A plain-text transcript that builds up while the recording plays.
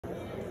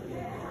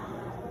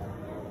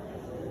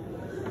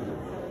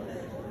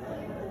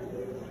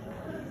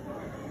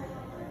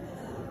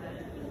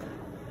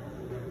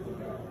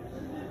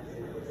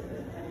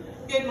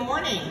Good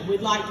morning. We'd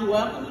like to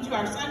welcome you to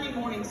our Sunday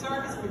morning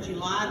service for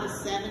July the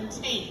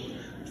 17th,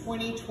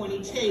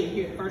 2022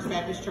 here at First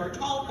Baptist Church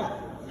Holcomb.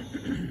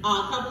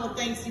 A couple of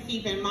things to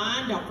keep in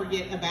mind. Don't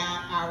forget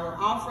about our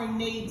offering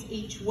needs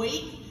each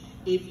week.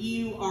 If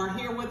you are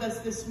here with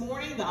us this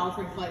morning, the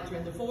offering plates are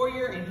in the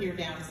foyer and here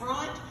down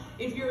front.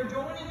 If you're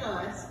joining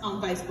us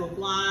on Facebook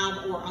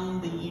Live or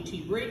on the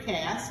YouTube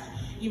recast,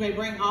 you may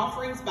bring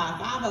offerings by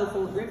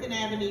 504 Griffin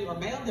Avenue or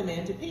mail them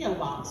in to P.O.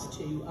 Box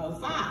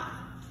 205.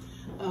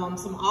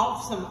 Some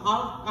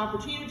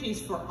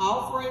opportunities for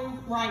offering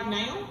right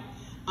now.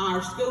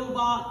 Our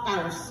shoebox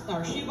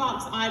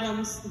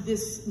items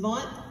this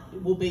month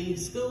will be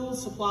school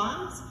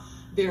supplies.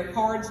 There are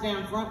cards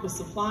down front with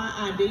supply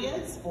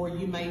ideas, or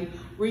you may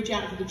reach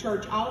out to the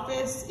church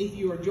office if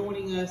you are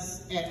joining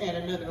us at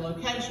another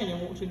location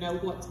and want to know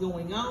what's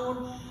going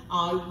on.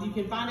 You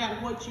can find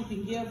out what you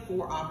can give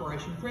for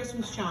Operation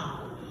Christmas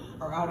Child.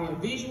 Our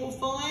audiovisual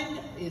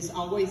fund is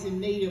always in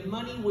need of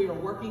money. We are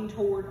working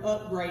toward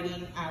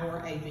upgrading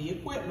our AV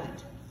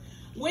equipment.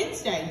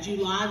 Wednesday,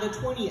 July the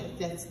 20th,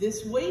 that's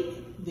this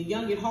week, the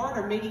Young at Heart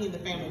are meeting in the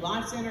Family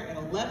Life Center at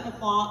 11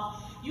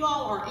 o'clock. You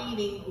all are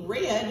eating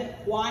red,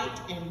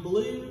 white, and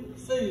blue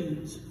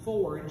foods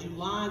for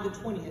July the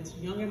 20th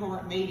Young at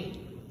Heart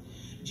meeting.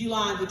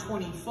 July the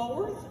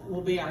 24th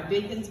will be our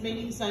Deacons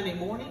meeting Sunday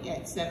morning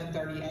at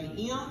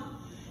 7:30 a.m.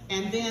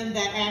 And then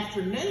that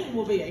afternoon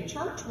will be a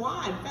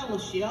church-wide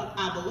fellowship.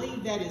 I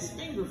believe that is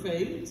finger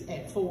foods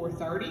at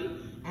 4:30.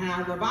 And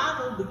our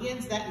revival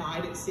begins that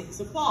night at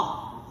 6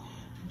 o'clock.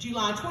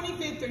 July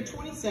 25th through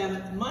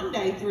 27th,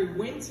 Monday through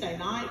Wednesday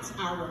nights,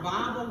 our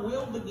revival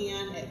will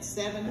begin at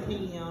 7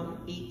 p.m.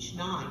 each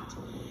night.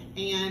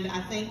 And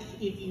I think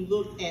if you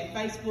look at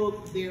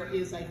Facebook, there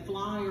is a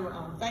flyer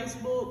on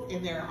Facebook,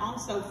 and there are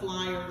also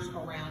flyers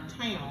around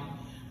town.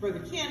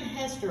 Brother Ken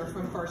Hester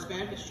from First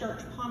Baptist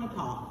Church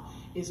Pontotoc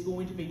is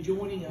going to be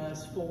joining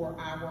us for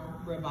our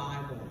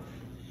revival.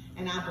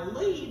 And I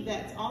believe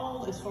that's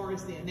all as far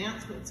as the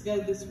announcements go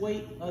this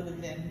week, other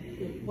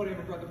than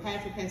whatever Brother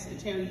Patrick has to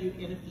tell you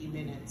in a few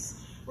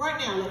minutes. Right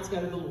now, let's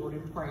go to the Lord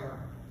in prayer.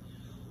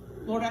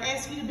 Lord, I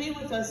ask you to be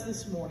with us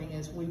this morning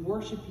as we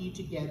worship you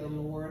together,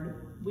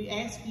 Lord. We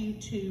ask you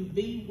to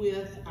be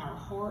with our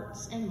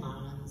hearts and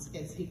minds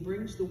as he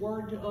brings the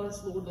word to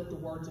us. Lord, let the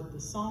words of the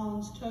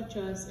songs touch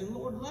us. And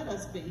Lord, let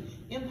us be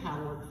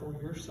empowered for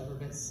your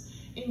service.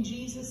 In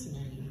Jesus'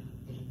 name,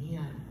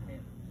 amen.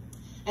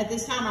 At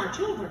this time, our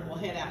children will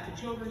head out to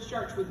Children's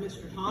Church with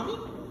Mr. Tommy.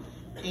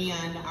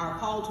 And our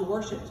call to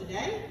worship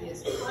today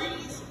is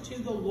Praise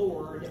to the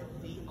Lord,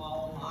 the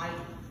Almighty.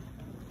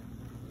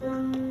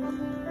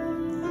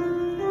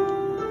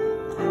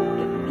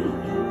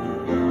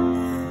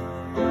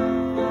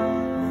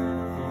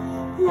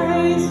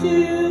 Praise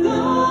to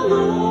the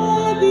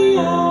Lord, the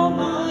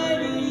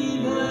Almighty,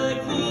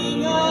 the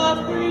King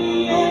of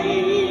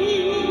creation.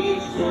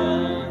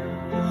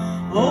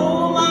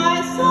 Oh,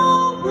 my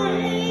soul,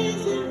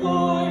 praise him,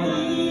 for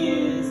he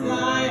is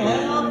thy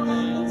help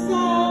and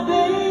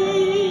salvation.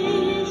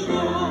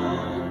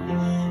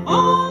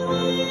 All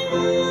the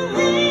earth,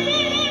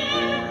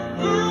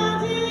 now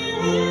to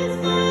his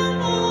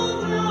temple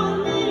draw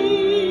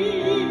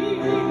near.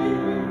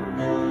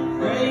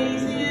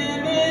 Praise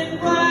him in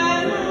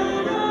glad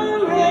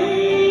adoration.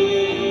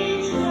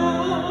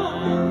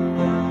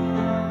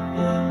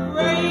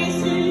 Praise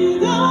to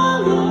the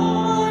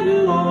Lord, who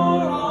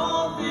o'er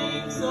all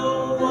things so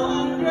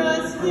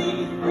wondrously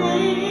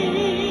reigneth.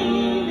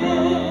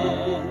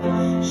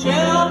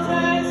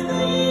 Shelters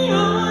thee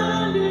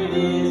under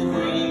his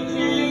wings,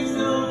 and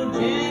so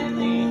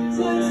gently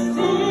sustaineth.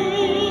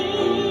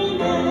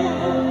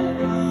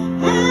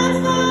 Hast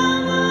thou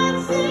not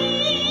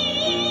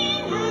seen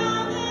how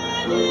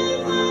that his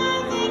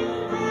eyes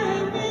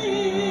have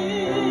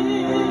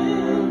been?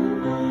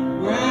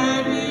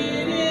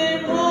 Granted in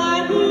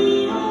what he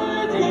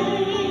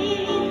ordained.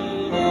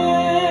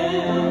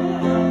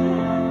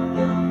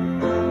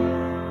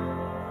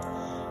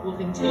 We'll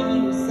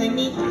continue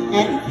singing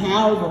at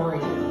Calvary.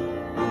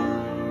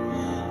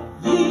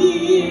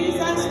 Years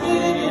I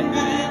spent in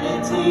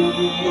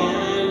vanity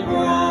and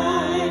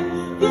pride,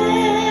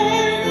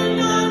 caring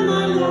not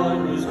my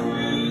Lord was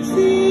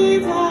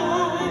crucified,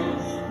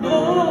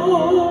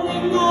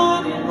 knowing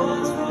not it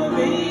was for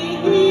me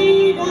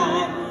he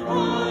died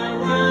on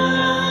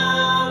Calvary.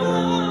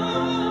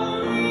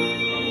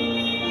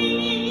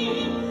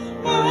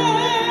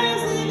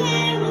 Mercy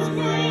there was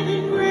great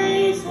and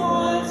grace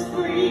was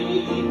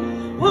free.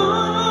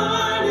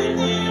 Pardon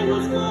there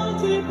was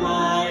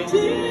multiplied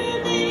to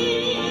me.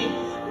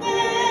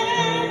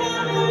 There my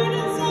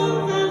burden so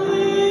found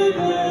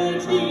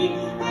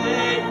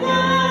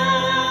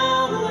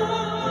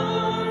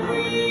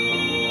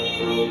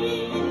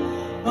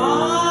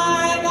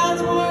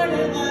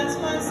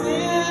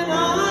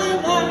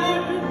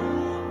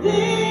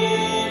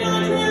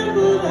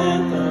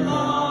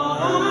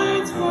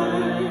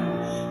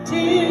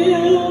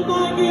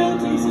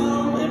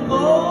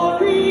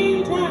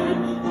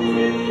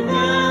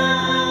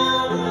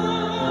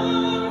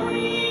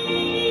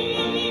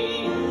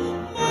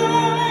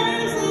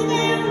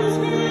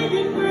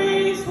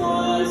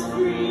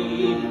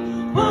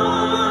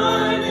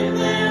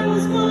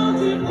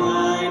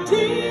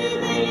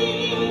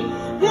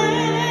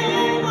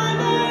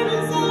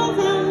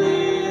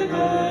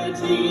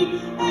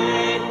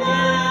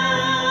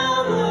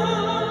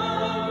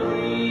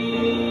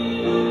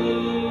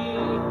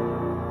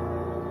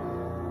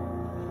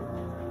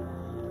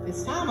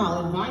this time,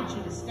 I'll invite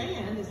you to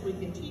stand as we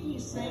continue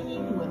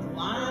singing with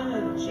Lion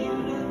of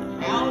Judah,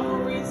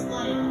 Calvary's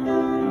Lamb.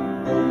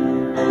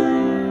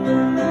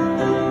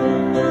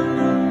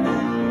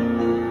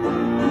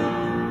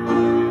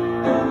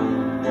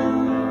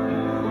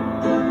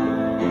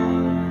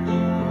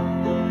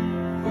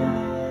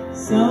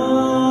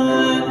 Son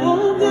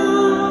of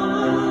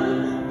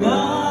God,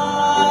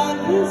 God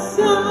the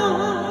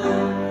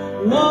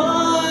Son,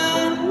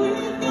 one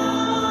with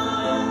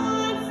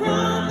God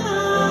from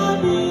the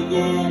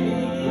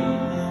beginning.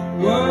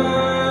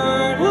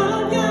 Word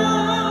of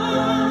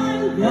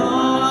God,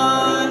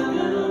 God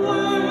the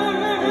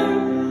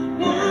Word,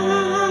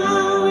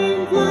 now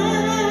in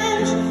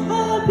flesh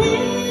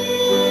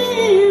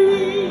appearing,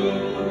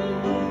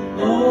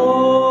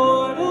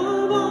 Lord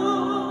of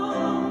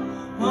all,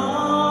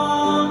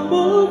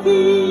 humble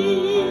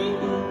King,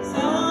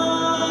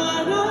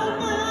 Son of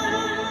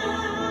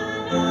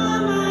Man, a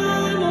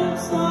man of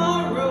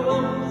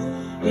sorrows,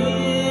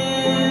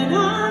 in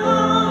our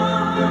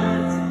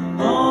hearts,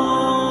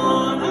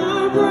 on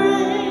our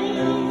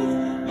praise,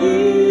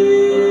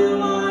 you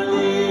are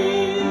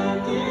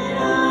lifted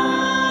high.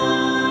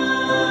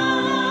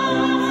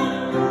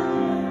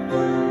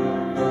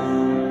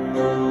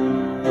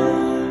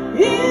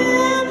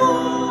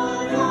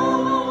 Immortal,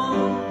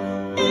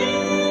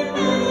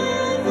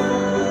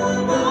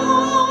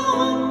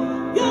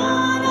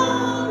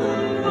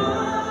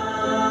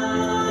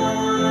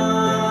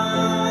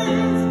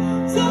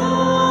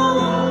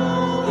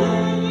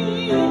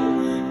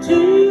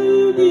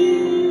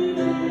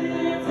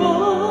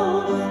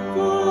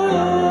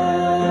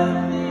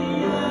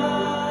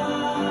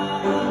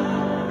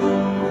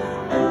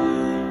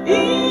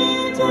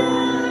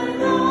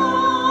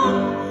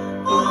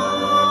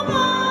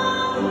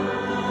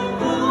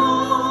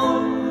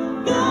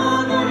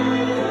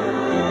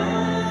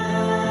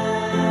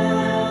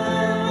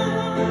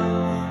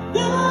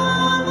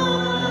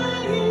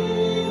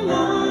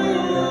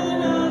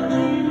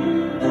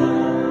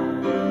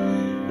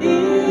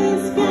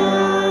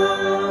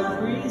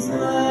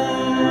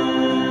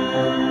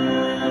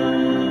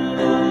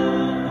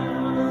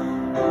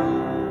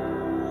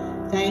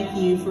 Thank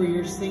you for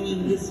your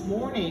singing this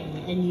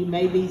morning, and you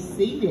may be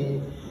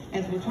seated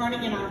as we're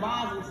turning in our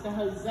Bibles to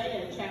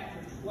Hosea chapter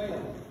 12,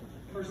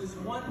 verses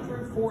 1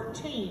 through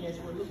 14, as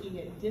we're looking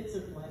at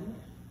discipline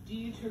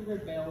due to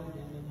rebellion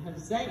in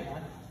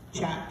Hosea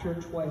chapter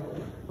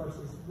 12,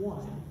 verses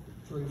 1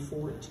 through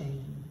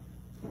 14.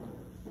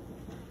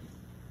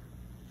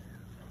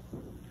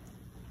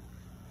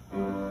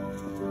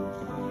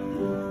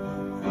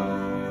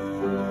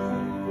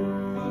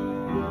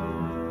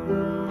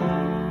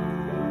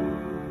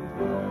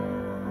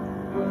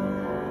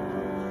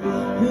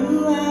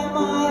 Who am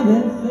I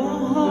that the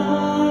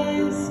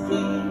highest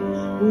King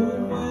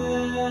would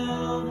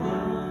welcome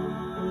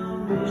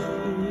me?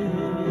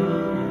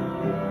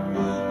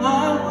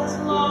 I was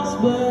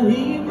lost, but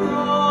He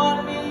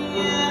brought me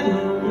in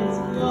His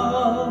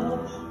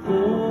love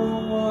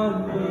for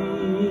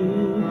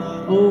me.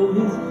 Oh,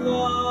 His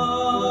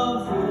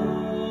love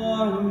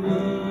for me.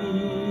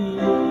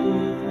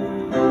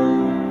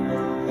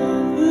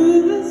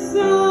 Who the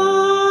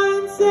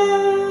Son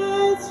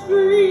sets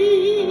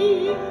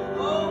free,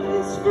 oh,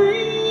 is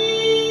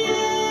free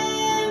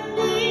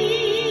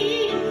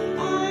indeed.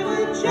 I'm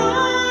a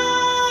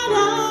child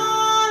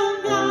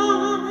of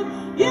God,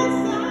 yes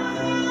I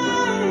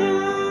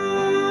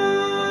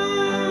am.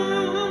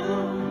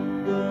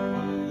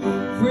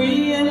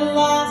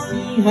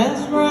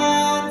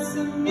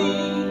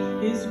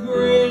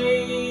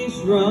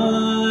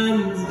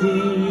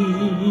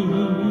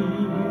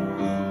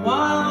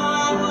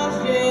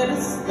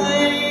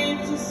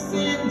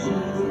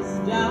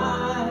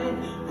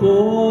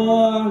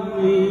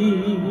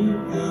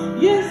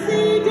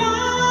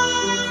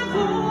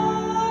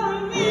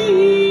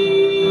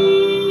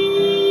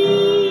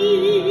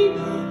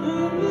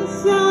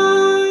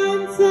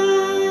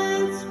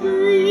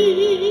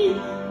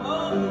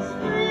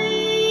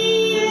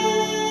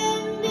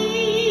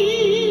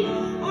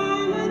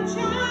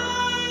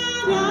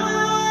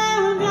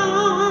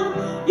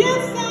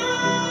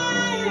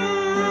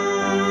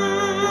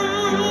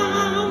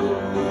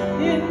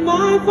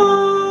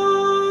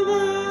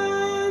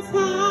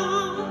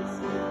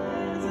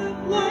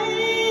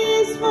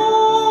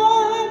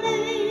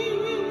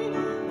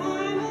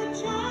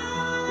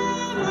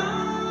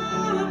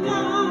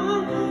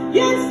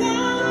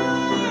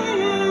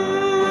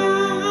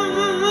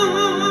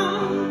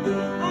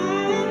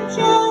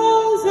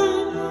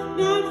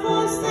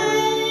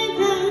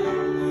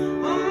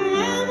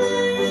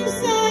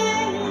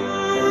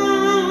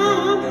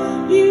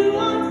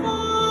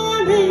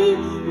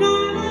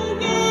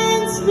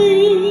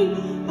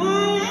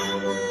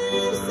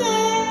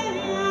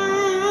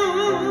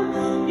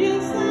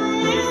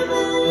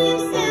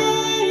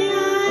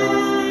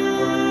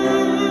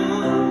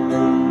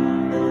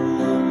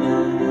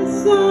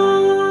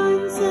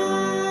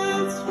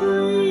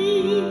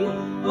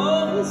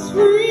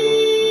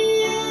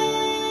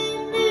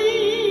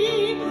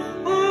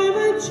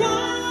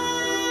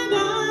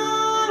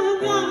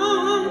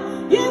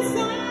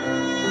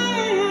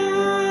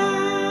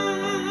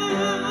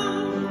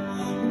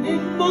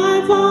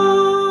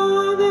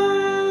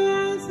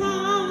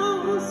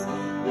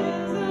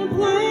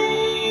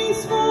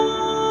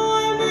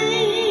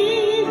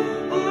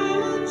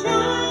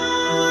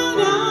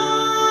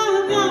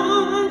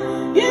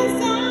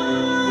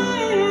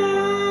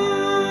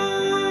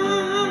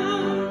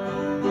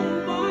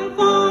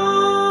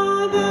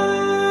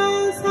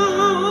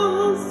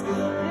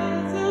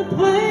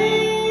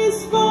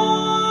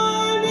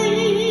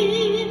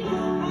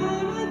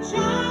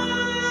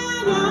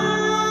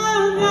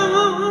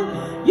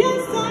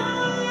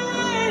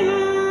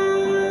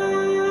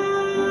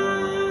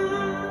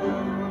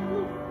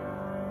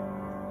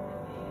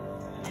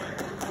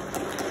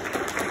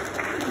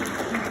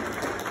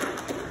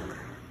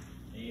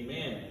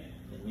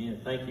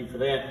 Thank you for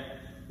that,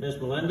 Miss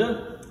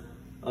Melinda.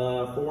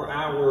 For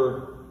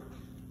our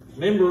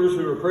members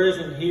who are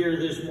present here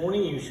this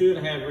morning, you should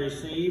have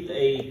received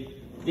a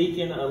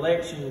deacon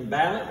election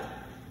ballot.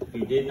 If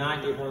you did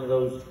not get one of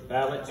those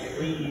ballots,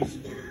 please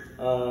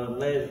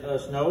let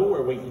us know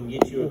where we can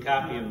get you a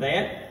copy of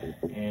that.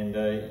 And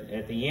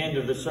at the end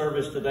of the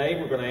service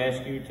today, we're going to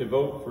ask you to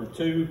vote for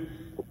two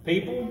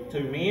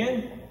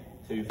men,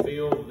 to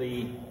fill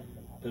the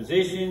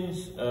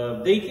positions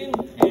of deacon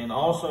and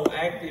also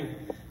active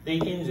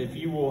deacons. If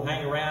you will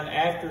hang around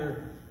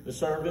after the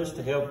service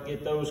to help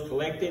get those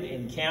collected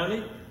and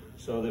counted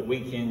so that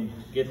we can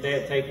get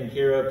that taken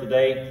care of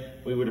today,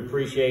 we would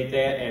appreciate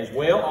that as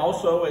well.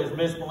 Also, as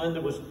Miss Melinda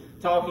was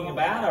talking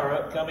about, our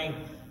upcoming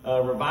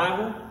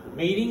revival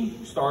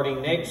meeting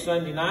starting next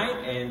Sunday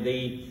night, and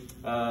the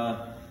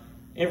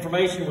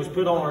information was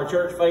put on our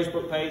church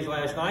Facebook page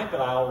last night,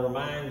 but I'll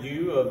remind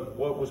you of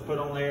what was put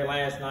on there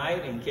last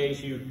night in case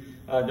you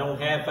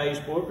don't have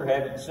Facebook or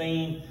haven't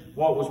seen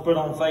what was put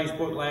on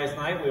Facebook last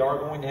night. We are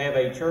going to have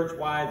a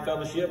church-wide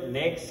fellowship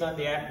next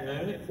Sunday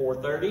afternoon at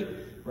 4:30.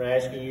 We're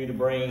asking you to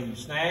bring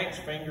snacks,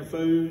 finger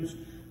foods,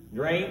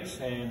 drinks,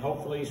 and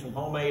hopefully some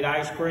homemade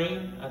ice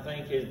cream, I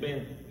think has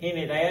been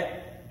hinted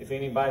at. If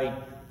anybody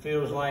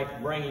feels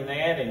like bringing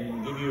that,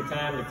 and give you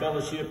time to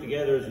fellowship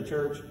together as a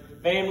church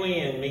family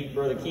and meet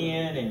Brother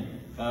Ken and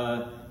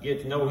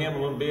get to know him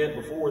a little bit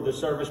before the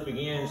service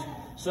begins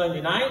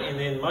Sunday night. And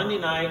then Monday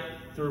night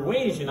through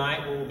Wednesday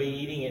night, we'll be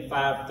eating at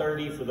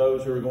 5:30 for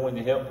those who are going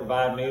to help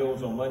provide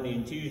meals on Monday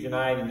and Tuesday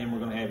night. And then we're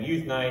going to have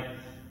youth night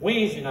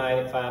Wednesday night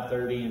at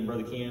 5:30, and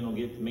Brother Ken will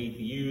get to meet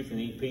the youth and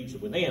eat pizza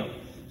with them.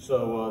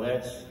 So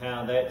that's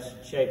how that's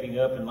shaping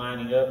up and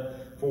lining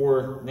up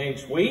for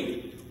next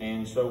week.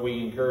 And so we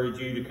encourage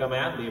you to come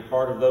out and be a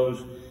part of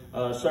those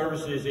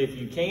services if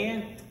you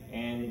can,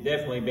 and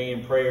definitely be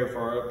in prayer for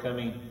our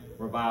upcoming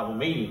revival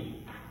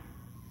meeting.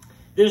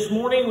 This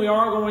morning we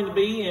are going to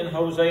be in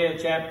Hosea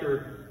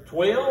chapter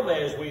 12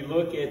 as we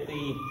look at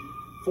the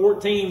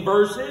 14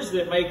 verses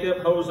that make up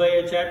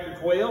Hosea chapter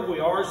 12. We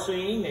are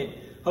seeing that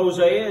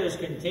Hosea is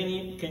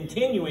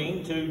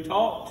continuing to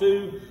talk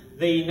to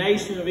the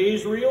nation of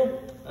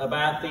Israel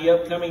about the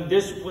upcoming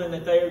discipline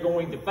that they are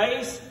going to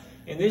face.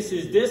 And this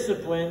is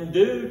discipline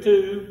due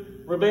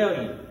to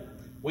rebellion.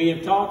 We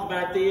have talked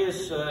about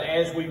this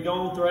as we've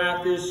gone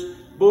throughout this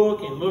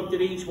book and looked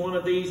at each one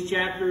of these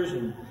chapters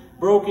and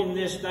broken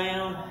this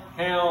down,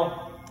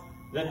 how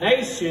the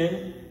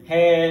nation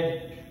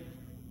had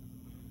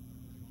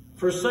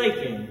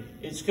forsaken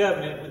its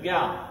covenant with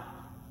God.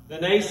 The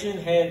nation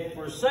had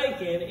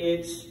forsaken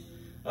its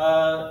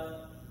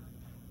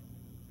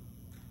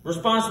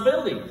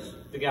responsibilities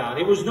to God.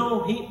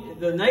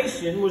 The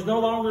nation was no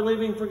longer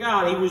living for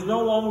God. He was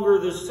no longer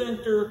the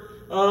center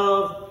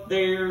of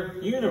their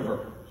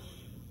universe.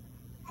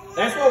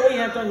 That's what we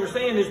have to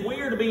understand, is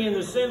we are to be in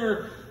the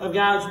center of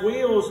God's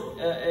will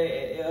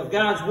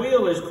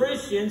as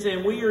Christians,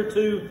 and we are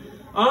to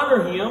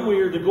honor Him, we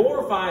are to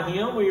glorify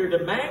Him, we are to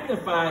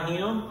magnify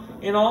Him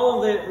in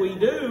all that we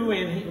do,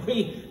 and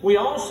we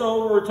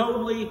also are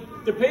totally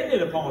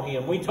dependent upon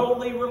Him. We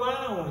totally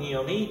rely on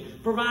Him. He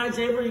provides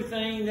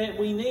everything that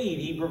we need.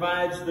 He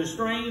provides the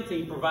strength,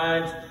 He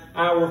provides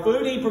our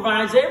food, He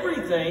provides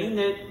everything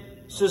that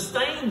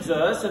sustains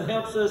us and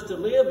helps us to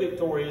live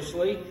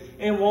victoriously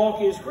and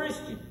walk as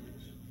Christians.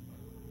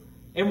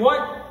 And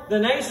what the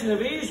nation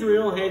of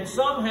Israel had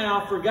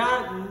somehow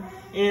forgotten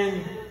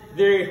in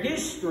their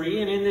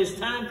history and in this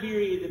time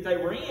period that they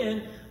were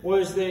in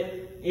was that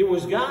it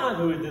was God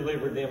who had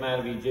delivered them out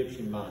of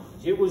Egyptian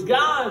bondage. It was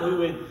God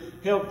who had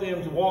helped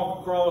them to walk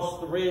across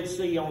the Red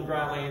Sea on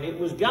dry land. It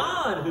was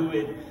God who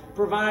had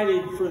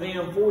provided for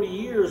them 40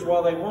 years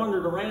while they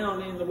wandered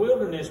around in the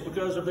wilderness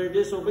because of their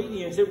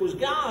disobedience. It was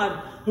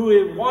God who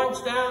had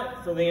watched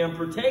out for them,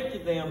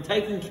 protected them,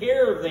 taken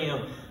care of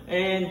them,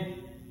 and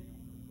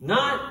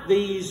not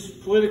these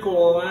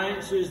political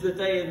alliances that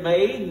they had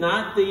made,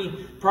 not the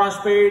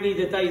prosperity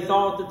that they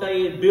thought that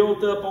they had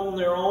built up on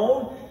their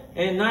own,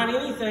 and not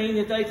anything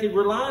that they could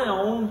rely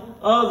on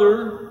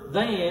other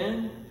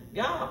than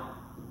God.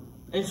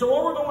 And so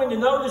what we're going to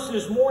notice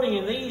this morning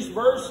in these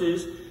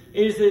verses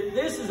is that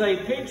this is a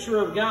picture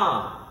of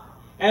God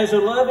as a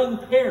loving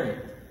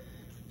parent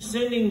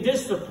sending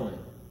discipline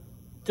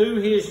to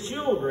His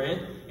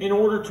children in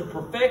order to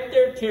perfect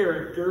their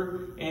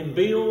character and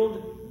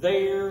build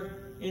their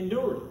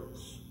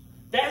endurance.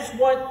 That's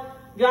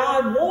what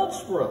God wants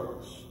for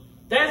us.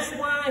 That's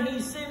why He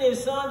sent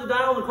His Son to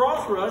die on the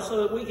cross for us,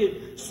 so that we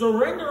could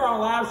surrender our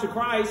lives to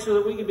Christ, so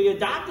that we could be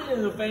adopted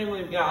into the family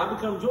of God,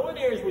 become joint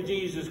heirs with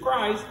Jesus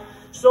Christ,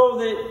 so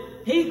that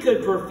He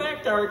could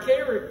perfect our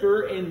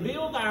character and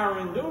build our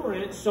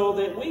endurance so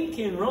that we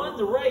can run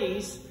the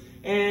race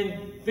and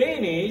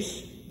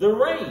finish the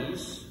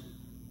race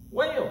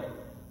well.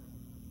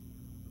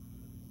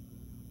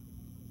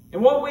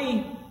 And what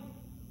we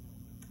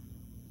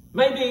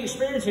may be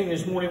experiencing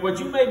this morning, what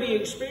you may be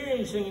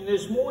experiencing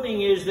this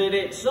morning, is that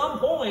at some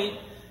point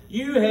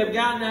you have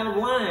gotten out of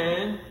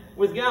line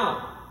with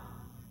God.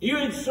 You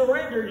had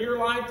surrendered your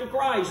life to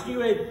Christ.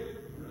 You had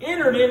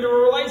entered into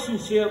a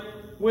relationship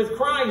with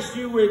Christ,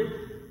 you would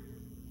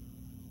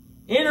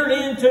enter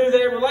into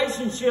that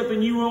relationship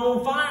and you were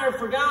on fire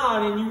for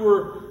God and you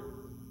were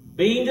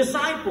being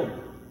discipled.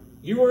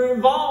 You were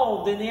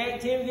involved in the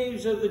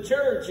activities of the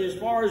church as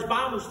far as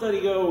Bible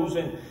study goes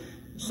and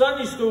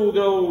Sunday school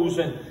goes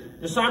and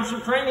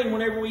discipleship training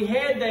whenever we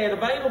had that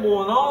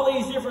available, and all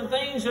these different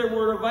things that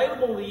were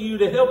available to you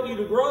to help you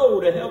to grow,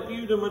 to help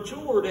you to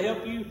mature, to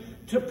help you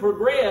to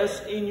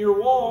progress in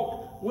your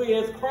walk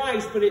with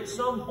Christ. But at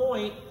some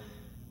point,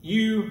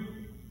 you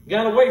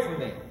got away from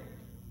that.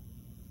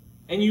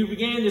 And you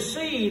began to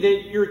see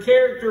that your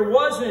character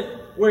wasn't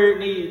where it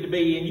needed to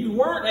be, and you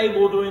weren't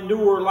able to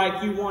endure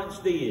like you once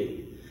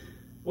did.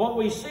 What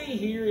we see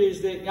here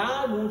is that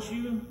God wants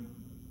you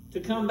to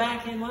come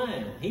back in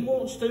line. He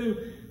wants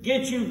to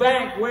get you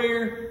back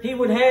where He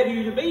would have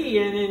you to be.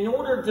 And in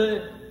order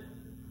to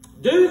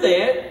do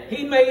that,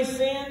 He may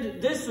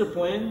send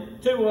discipline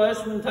to us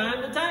from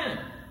time to time.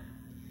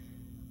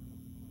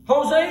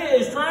 Hosea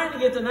is trying to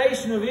get the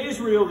nation of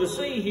Israel to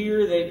see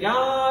here that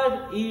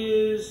God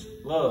is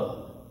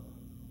love.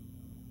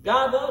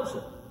 God loves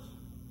us.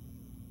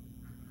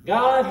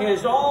 God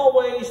has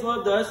always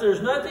loved us.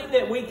 There's nothing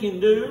that we can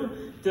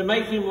do to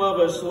make Him love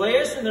us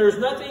less, and there's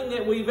nothing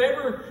that we've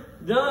ever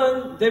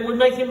done that would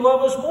make Him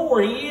love us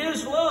more. He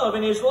is love,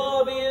 and His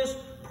love is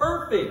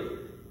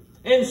perfect.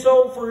 And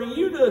so for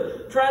you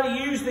to try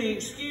to use the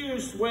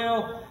excuse,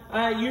 well,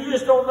 you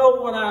just don't know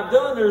what I've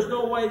done, there's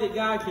no way that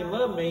God can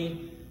love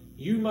me,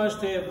 you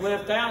must have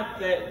left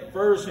out that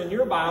verse in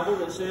your Bible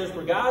that says,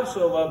 for God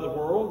so loved the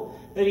world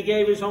that He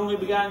gave His only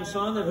begotten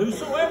Son, that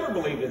whosoever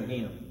believed in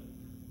Him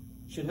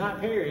should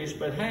not perish,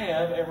 but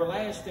have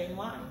everlasting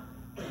life.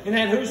 And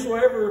that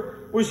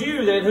whosoever was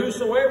you, that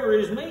whosoever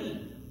is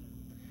me.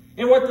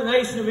 And what the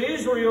nation of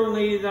Israel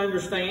needed to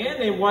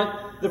understand, and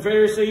what the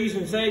Pharisees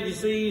and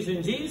Sadducees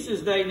in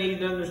Jesus' day needed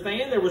to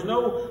understand, there was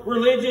no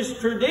religious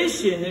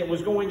tradition that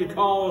was going to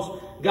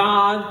cause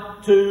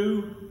God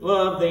to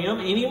love them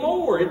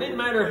anymore. It didn't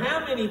matter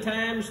how many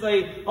times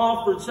they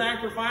offered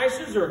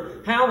sacrifices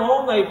or how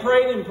long they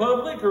prayed in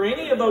public or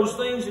any of those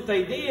things that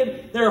they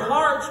did. Their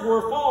hearts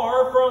were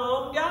far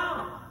from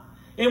God.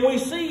 And we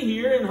see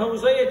here in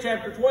Hosea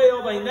chapter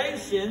 12 a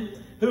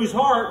nation whose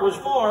heart was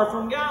far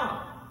from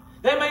God.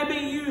 That may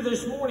be you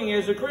this morning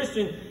as a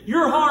Christian.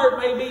 Your heart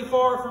may be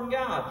far from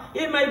God.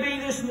 It may be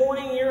this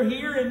morning you're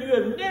here and you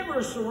have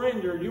never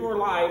surrendered your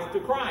life to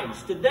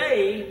Christ.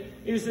 Today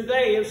is the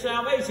day of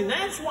salvation.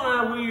 That's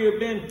why we have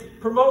been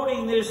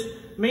promoting this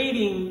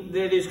meeting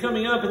that is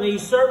coming up and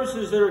these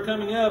services that are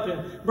coming up,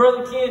 and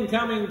Brother Ken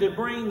coming to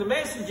bring the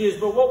messages.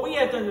 But what we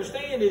have to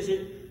understand is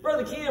that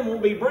Brother Ken will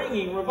be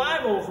bringing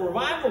revival. If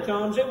revival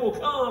comes, it will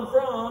come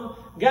from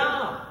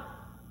God.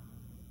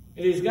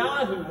 It is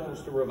God who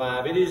wants to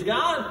revive. It is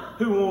God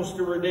who wants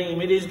to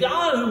redeem. It is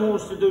God who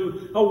wants to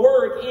do a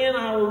work in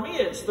our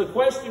midst. The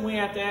question we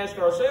have to ask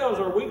ourselves,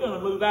 are we going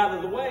to move out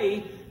of the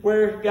way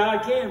where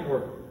God can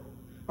work?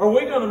 Are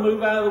we going to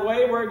move out of the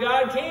way where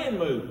God can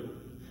move?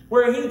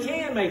 Where He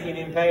can make an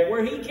impact,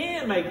 where He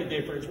can make a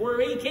difference, where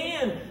He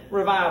can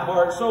revive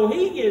hearts, so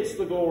He gets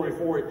the glory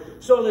for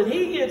it, so that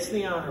He gets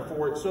the honor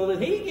for it, so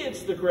that He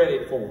gets the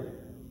credit for it.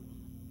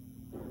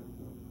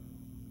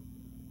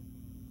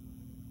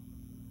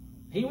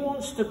 He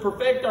wants to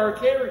perfect our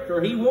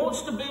character. He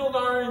wants to build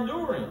our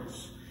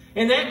endurance.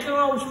 And that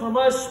comes from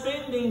us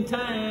spending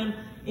time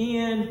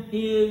in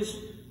His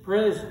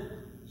presence.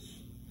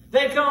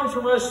 That comes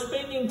from us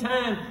spending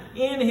time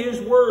in His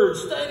Word,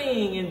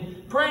 studying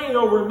and praying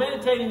over and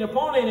meditating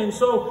upon it. And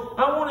so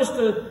I want us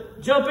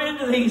to jump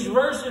into these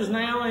verses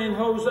now in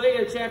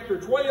Hosea chapter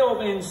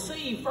 12 and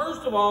see,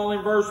 first of all,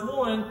 in verse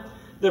 1,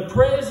 the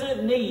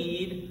present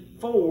need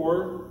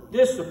for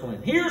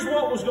discipline. Here's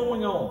what was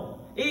going on.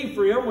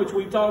 Ephraim, which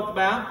we talked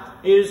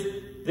about, is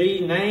the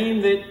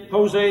name that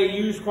Hosea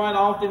used quite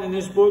often in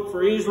this book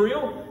for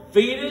Israel,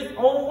 feedeth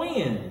on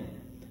wind,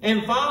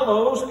 and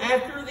follows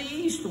after the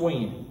east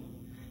wind.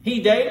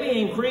 He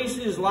daily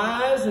increases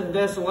lies and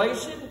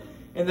desolation,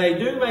 and they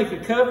do make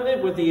a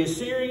covenant with the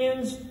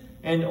Assyrians,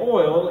 and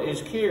oil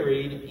is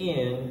carried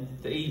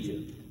into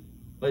Egypt.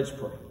 Let's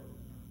pray.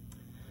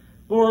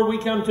 Lord, we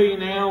come to you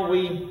now.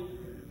 We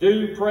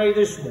do pray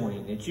this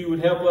morning that you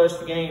would help us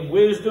to gain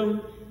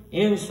wisdom,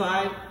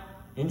 insight,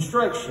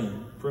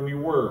 instruction from your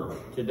word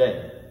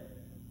today.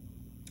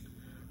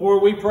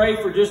 Lord, we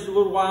pray for just a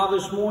little while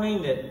this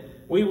morning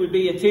that we would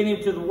be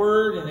attentive to the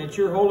word and that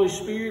your Holy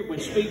Spirit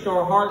would speak to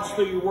our hearts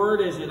through your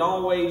word as it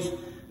always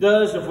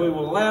does if we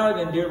will allow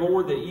it. And dear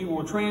Lord, that you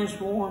will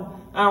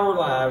transform our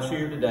lives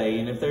here today.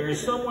 And if there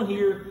is someone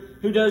here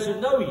who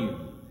doesn't know you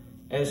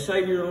as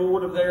Savior and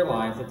Lord of their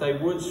life, that they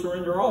would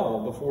surrender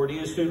all before it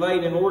is too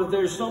late. And Lord, if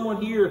there's someone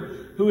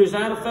here who is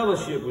out of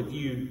fellowship with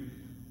you,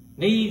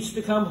 needs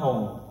to come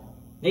home,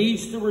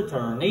 needs to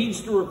return,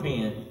 needs to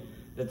repent,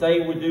 that they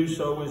would do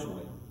so as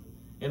well.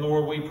 And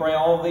Lord, we pray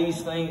all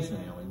these things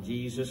now in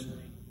Jesus'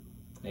 name.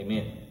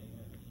 Amen.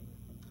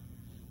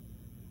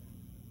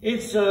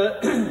 It's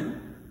a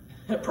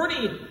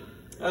pretty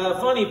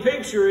funny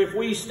picture if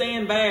we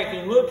stand back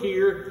and look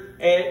here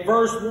at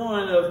verse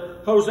 1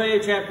 of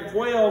Hosea chapter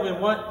 12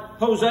 and what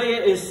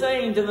Hosea is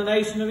saying to the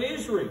nation of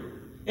Israel.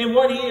 And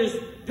what he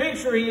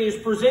is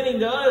presenting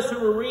to us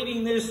who are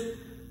reading this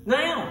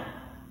now.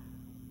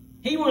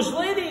 He was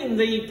letting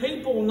the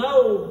people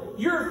know,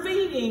 you're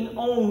feeding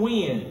on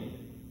wind.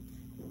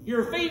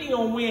 You're feeding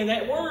on wind.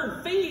 That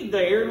word feed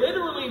there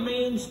literally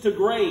means to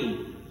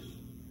graze.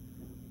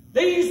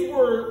 These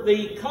were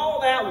the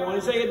called out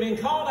ones. They had been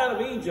called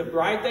out of Egypt,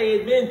 right? They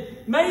had been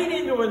made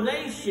into a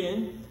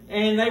nation,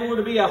 and they were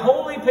to be a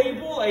holy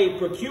people, a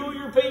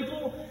peculiar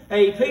people,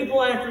 a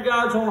people after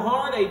God's own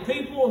heart, a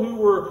people who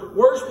were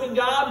worshiping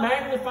God,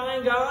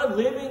 magnifying God,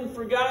 living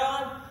for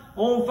God,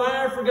 on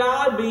fire for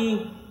God,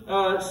 being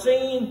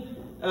seen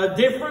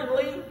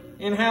differently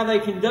in how they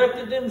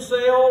conducted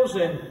themselves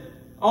and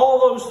all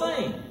those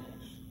things.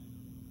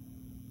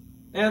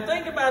 Now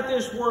think about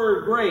this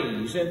word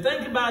graze, and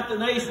think about the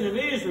nation of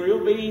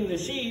Israel being the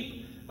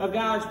sheep of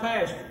God's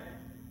pasture.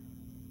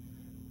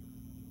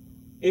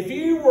 If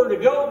you were to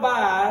go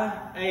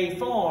by a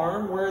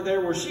farm where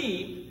there were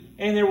sheep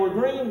and there were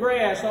green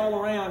grass all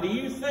around, do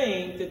you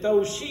think that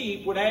those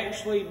sheep would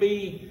actually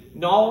be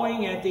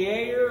gnawing at the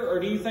air, or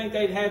do you think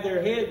they'd have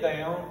their head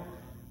down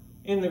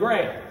in the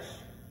grass,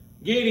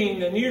 getting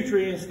the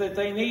nutrients that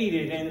they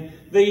needed and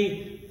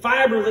the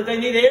fiber that they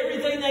needed,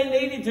 everything they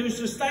needed to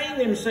sustain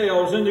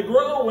themselves and to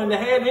grow and to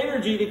have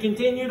energy to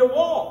continue to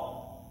walk?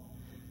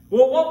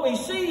 Well, what we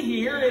see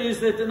here is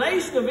that the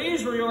nation of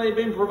Israel had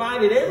been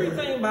provided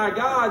everything by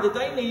God that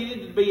they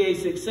needed to be a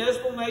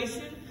successful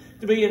nation,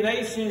 to be a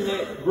nation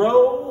that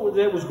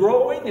was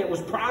growing, that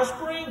was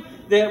prospering,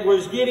 that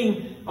was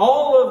getting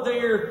all of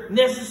their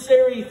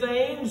necessary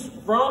things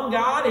from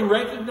God and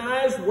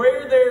recognized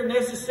where their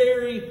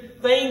necessary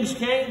things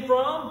came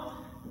from.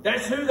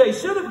 That's who they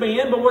should have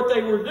been, but what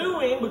they were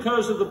doing,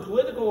 because of the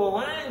political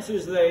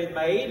alliances they had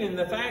made and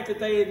the fact that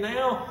they had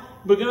now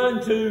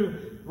begun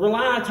to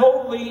rely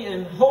totally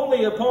and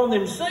wholly upon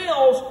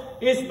themselves,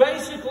 it's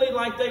basically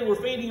like they were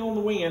feeding on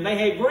the wind. They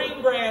had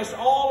green grass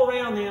all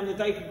around them that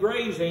they could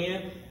graze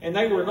in, and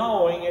they were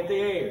gnawing at the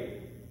air.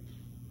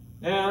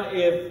 Now,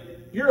 if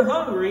you're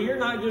hungry, you're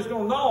not just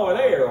going to gnaw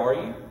at air, are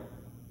you?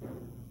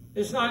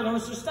 It's not going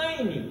to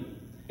sustain you.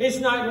 It's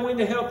not going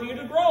to help you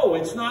to grow.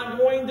 It's not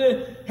going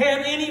to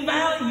have any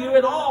value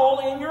at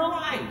all in your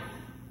life.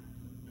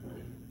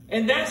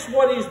 And that's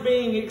what is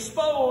being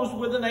exposed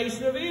with the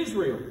nation of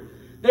Israel.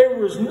 There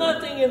was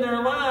nothing in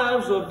their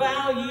lives of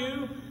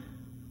value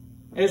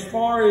as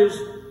far as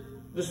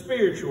the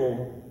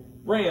spiritual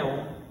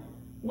realm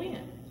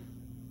went.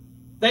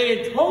 They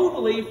had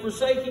totally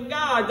forsaken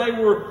God. They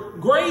were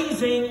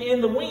grazing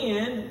in the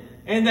wind,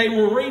 and they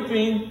were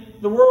reaping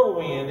the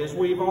whirlwind, as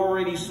we've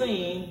already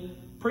seen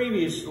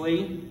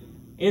previously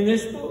in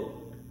this book.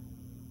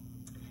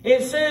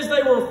 It says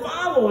they were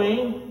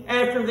following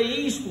after the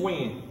east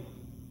wind.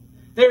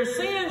 Their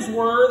sins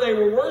were they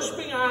were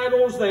worshiping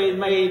idols. They had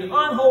made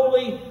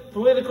unholy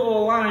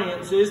political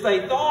alliances.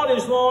 They thought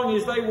as long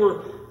as they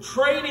were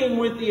trading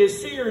with the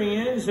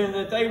Assyrians and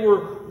that they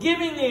were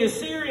giving the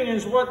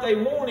Assyrians what they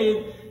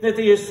wanted, that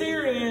the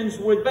Assyrians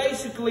would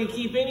basically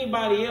keep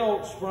anybody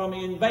else from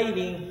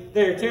invading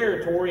their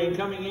territory and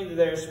coming into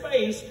their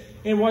space.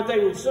 And what they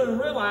would soon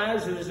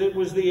realize is it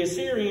was the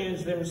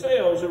Assyrians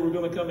themselves that were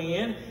going to come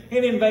in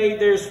and invade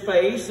their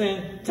space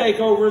and take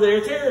over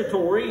their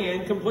territory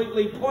and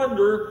completely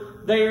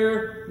plunder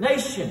their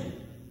nation.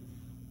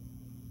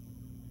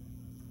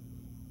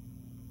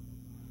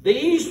 The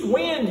east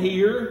wind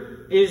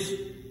here is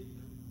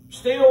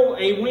still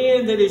a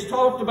wind that is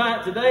talked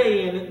about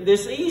today. And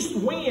this east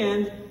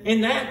wind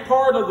in that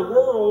part of the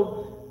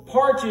world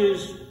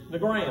parches the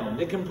ground.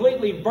 It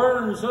completely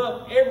burns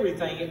up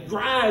everything. It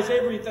dries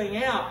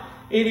everything out.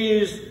 It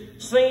is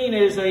seen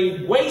as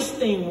a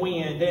wasting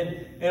wind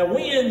and a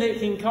wind that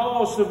can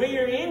cause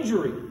severe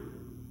injury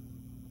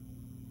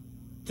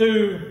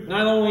to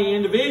not only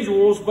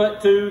individuals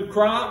but to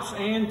crops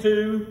and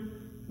to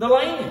the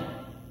land.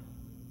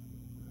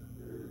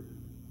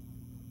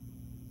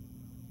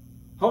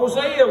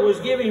 Hosea was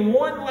giving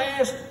one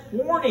last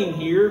warning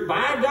here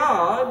by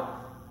God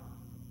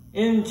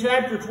in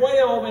chapter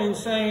 12 and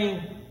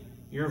saying,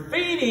 you're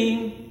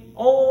feeding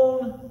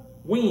on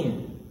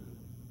wind.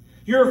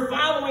 You're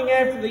following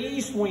after the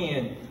east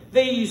wind.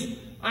 These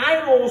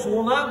idols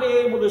will not be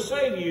able to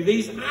save you.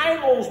 These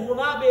idols will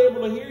not be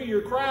able to hear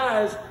your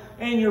cries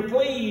and your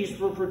pleas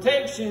for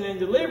protection and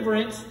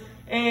deliverance.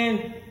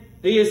 And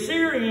the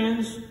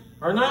Assyrians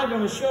are not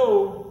going to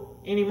show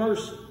any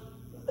mercy.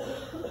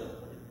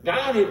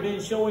 God had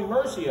been showing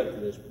mercy up to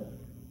this point.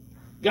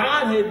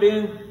 God had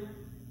been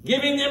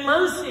giving them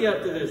mercy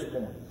up to this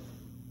point.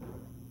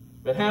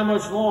 But how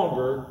much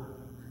longer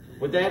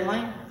would that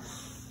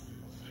last?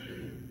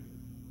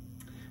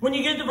 When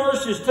you get to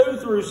verses 2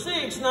 through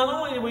 6, not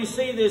only do we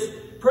see this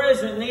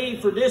present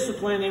need for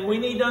discipline, and we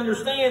need to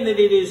understand that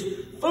it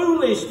is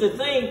foolish to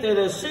think that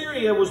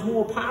Assyria was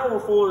more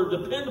powerful or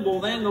dependable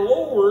than the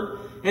Lord,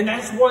 and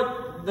that's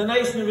what the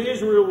nation of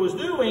Israel was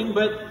doing,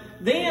 but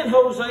then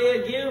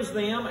Hosea gives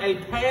them a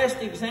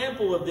past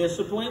example of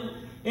discipline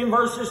in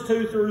verses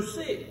 2 through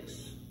 6.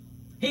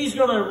 He's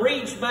going to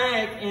reach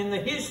back in the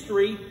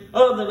history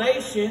of the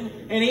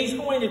nation, and he's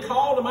going to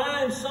call to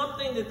mind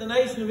something that the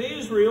nation of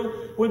Israel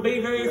would be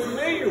very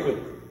familiar with.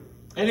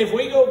 And if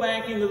we go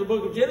back into the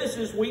book of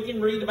Genesis, we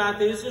can read about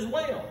this as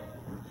well.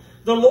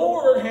 The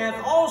Lord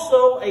hath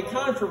also a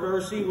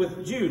controversy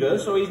with Judah.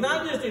 So he's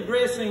not just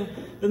addressing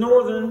the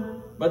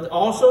northern, but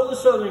also the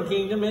southern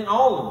kingdom in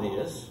all of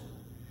this.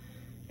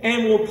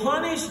 And will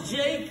punish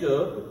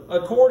Jacob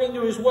according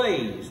to his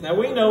ways. Now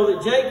we know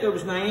that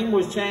Jacob's name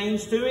was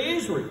changed to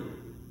Israel.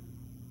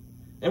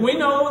 And we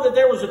know that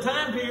there was a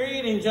time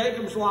period in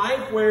Jacob's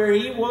life where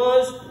he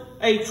was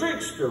a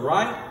trickster,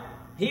 right?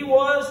 He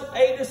was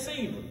a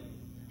deceiver.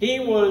 He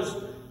was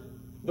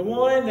the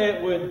one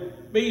that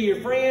would be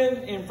your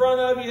friend in front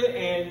of you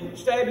and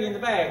stab you in the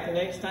back the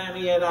next time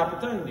he had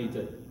opportunity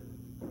to.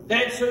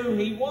 That's who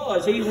he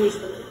was. He was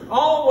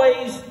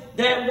always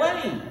that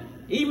way.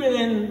 Even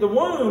in the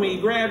womb, he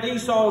grabbed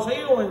Esau's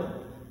heel and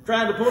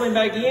tried to pull him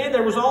back in.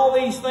 There was all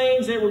these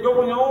things that were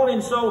going on,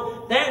 and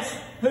so that's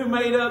who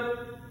made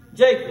up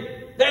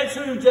Jacob. That's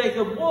who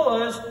Jacob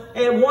was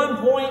at one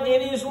point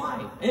in his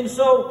life. And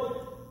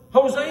so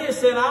Hosea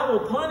said, I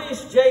will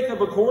punish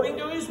Jacob according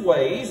to his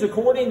ways,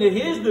 according to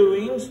his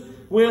doings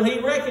will he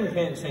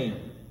recompense him.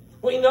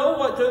 We know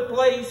what took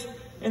place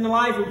in the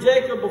life of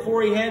Jacob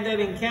before he had that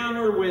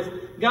encounter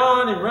with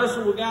God and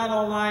wrestled with God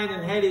all night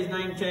and had his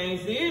name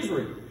changed to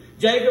Israel.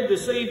 Jacob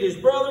deceived his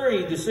brother.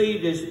 He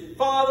deceived his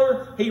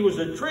father. He was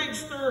a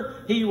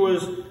trickster. He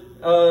was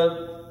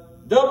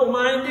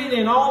double-minded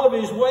in all of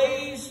his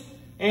ways.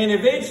 And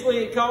eventually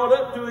it caught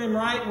up to him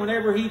right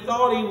whenever he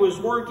thought he was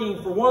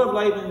working for one of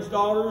Laban's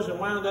daughters and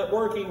wound up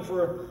working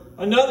for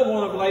another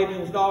one of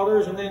Laban's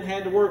daughters and then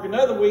had to work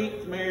another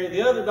week to marry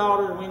the other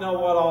daughter. And we know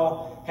what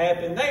all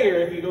happened there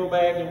if you go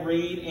back and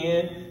read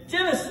in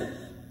Genesis.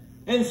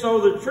 And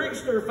so the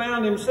trickster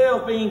found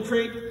himself being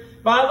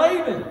tricked by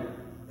Laban.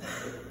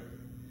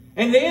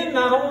 And then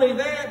not only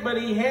that,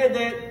 but he had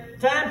that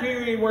time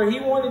period where he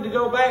wanted to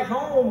go back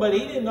home, but he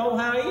didn't know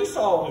how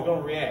Esau was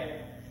going to react.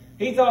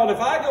 He thought, if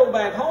I go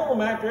back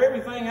home after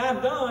everything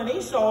I've done,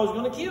 Esau is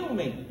going to kill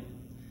me.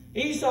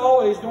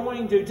 Esau is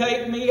going to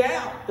take me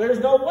out. There's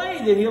no way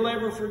that he'll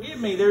ever forgive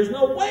me. There's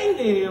no way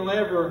that he'll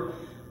ever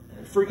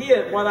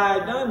forget what I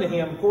had done to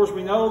him. Of course,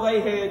 we know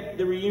they had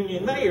the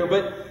reunion there,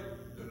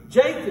 but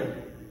Jacob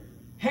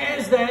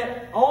has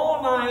that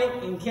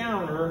all-night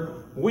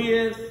encounter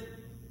with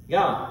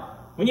God.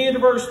 When you get to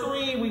verse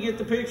 3, we get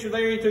the picture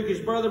there. He took his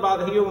brother by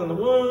the heel in the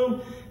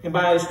womb, and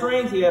by his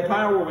strength he had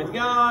power with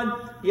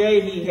God. Yea,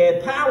 he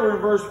had power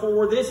in verse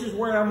 4. This is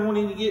where I'm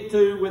wanting to get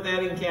to with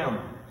that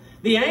encounter.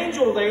 The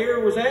angel there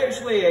was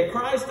actually a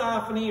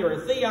Christophany or a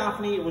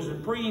theophany. It was a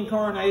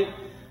pre-incarnate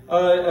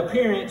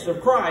appearance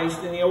of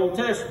Christ in the Old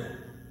Testament.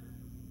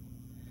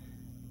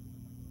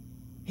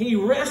 He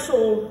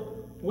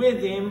wrestled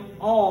with him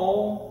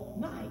all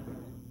night.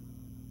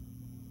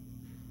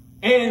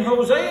 And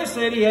Hosea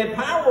said he had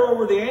power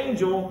over the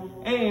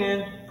angel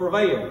and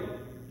prevailed.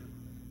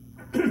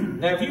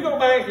 Now, if you go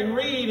back and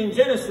read in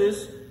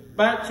Genesis,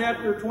 about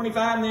chapter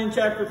 25 and then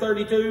chapter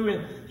 32,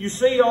 and you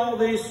see all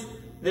this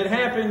that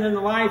happened in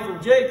the life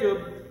of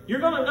Jacob, you're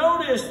going to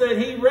notice that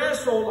he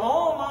wrestled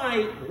all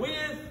night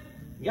with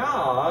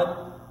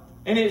God.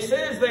 And it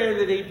says there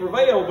that he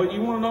prevailed, but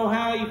you want to know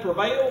how he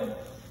prevailed?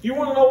 You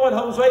want to know what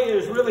Hosea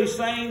is really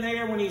saying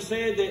there when he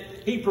said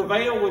that he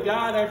prevailed with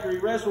God after he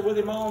wrestled with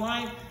him all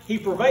night? He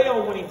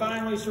prevailed when he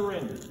finally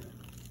surrendered.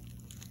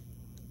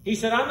 He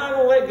said, I'm not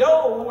going to let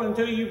go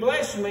until you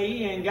bless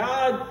me. And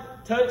God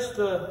touched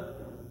the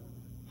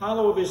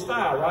hollow of his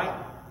thigh,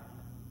 right?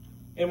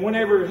 And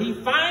whenever he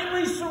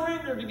finally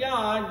surrendered to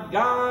God,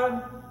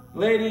 God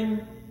let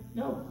him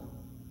go.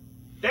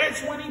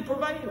 That's when he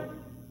prevailed.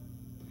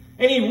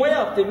 And he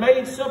wept and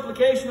made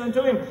supplication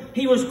unto him.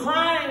 He was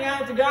crying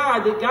out to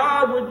God that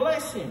God would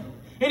bless him.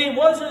 And it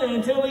wasn't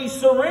until he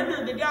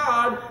surrendered to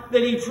God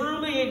that he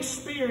truly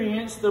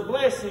experienced the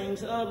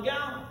blessings of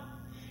God.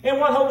 And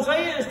what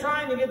Hosea is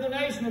trying to get the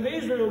nation of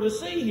Israel to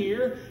see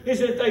here is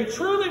that they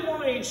truly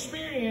want to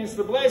experience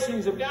the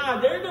blessings of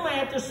God. They're going to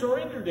have to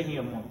surrender to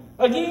him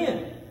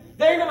again.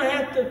 They're going to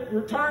have to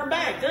return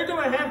back. They're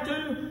going to have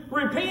to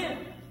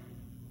repent.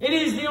 It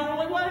is the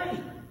only way.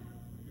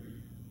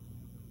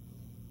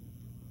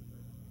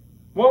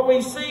 What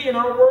we see in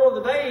our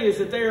world today is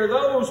that there are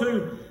those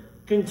who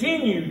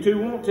continue to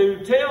want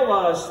to tell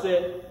us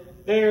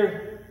that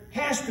there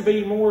has to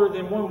be more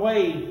than one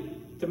way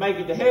to make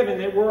it to heaven,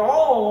 that we're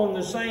all on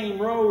the same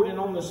road and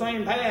on the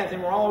same path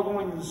and we're all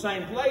going to the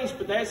same place,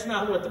 but that's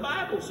not what the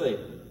Bible says.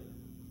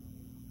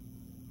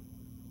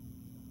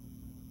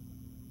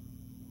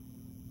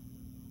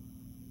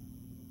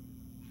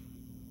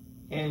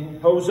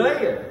 And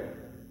Hosea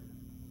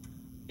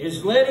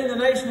is letting the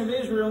nation of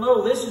Israel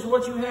know this is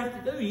what you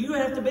have to do. You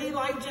have to be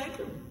like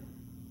Jacob.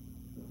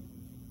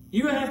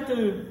 You have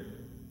to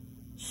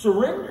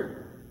surrender.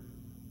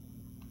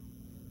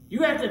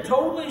 You have to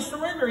totally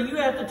surrender. You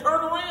have to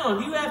turn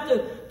around. You have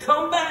to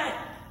come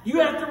back. You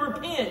have to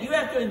repent. You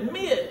have to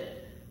admit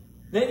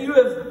that you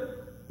have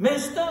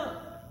messed up.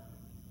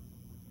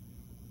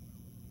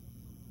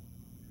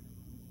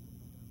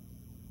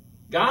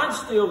 God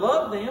still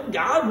loved them.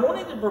 God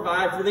wanted to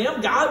provide for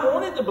them. God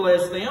wanted to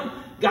bless them.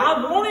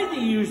 God wanted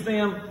to use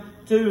them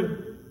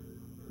to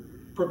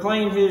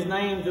proclaim His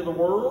name to the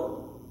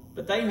world.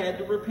 But they had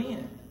to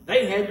repent.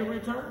 They had to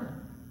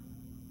return.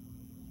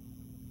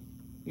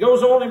 He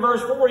goes on in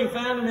verse 4, He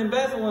found him in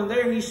Bethel, and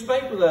there He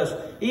spake with us.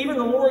 Even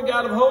the Lord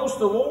God of hosts,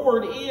 the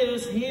Lord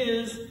is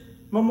His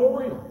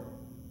memorial.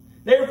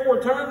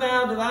 Therefore turn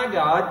thou to thy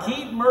God,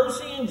 keep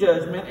mercy and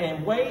judgment,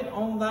 and wait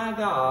on thy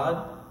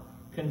God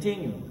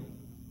continually.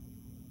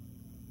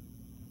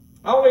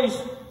 I always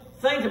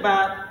think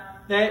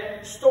about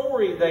that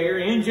story there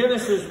in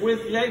Genesis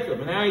with Jacob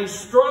and how he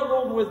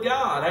struggled with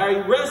God, how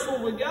he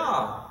wrestled with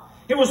God.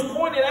 It was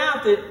pointed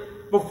out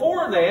that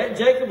before that,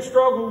 Jacob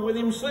struggled with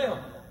himself.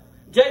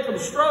 Jacob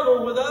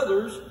struggled with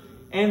others,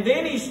 and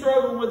then he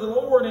struggled with the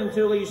Lord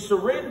until he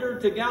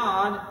surrendered to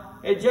God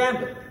at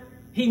Jabbok.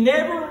 He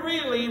never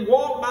really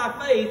walked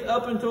by faith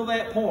up until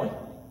that point.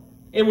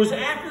 It was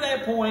after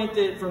that point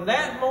that from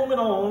that moment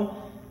on,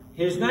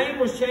 his name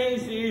was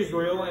changed to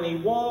Israel, and he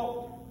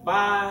walked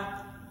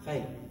by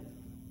faith.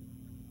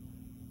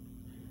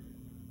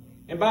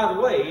 And by the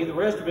way, the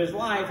rest of his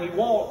life, he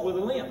walked with a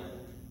limp.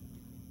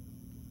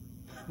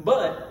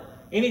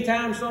 But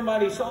anytime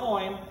somebody saw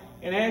him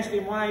and asked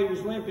him why he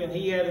was limping,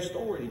 he had a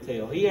story to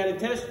tell. He had a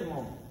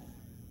testimony.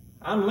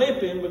 I'm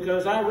limping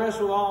because I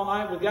wrestled all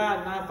night with God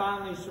and I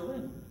finally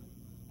surrendered.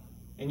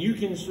 And you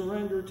can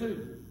surrender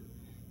too.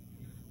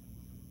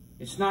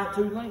 It's not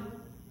too late.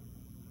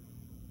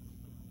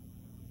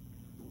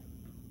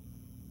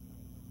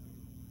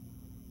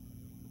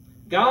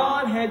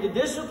 God had to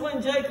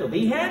discipline Jacob.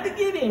 He had to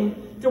get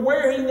him to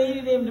where he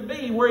needed him to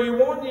be, where he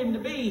wanted him to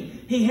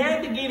be. He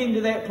had to get him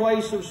to that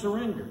place of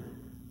surrender.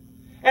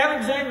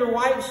 Alexander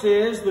White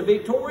says the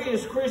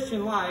victorious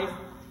Christian life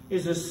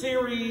is a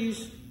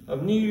series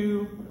of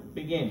new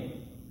beginnings.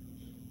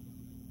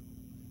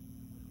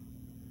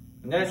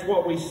 And that's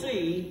what we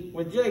see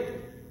with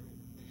Jacob.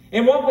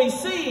 And what we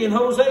see in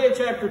Hosea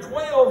chapter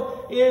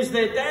 12 is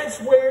that that's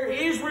where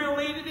Israel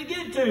needed to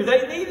get to.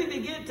 They needed to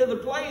get to the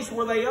place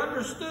where they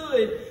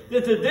understood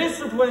that the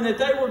discipline that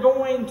they were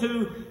going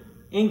to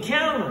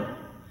encounter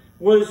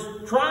was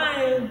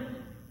trying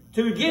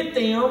to get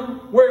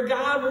them where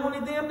God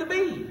wanted them to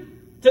be.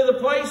 To the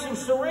place of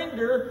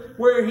surrender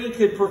where He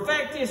could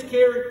perfect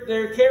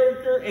their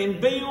character and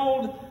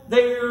build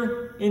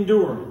their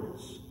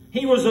endurance.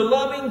 He was a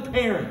loving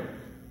parent.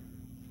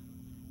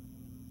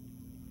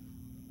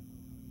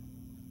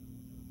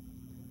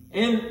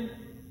 And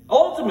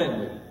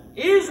ultimately,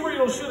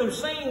 Israel should have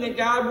seen that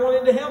God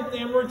wanted to help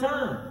them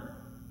return.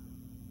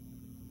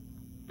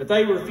 But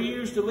they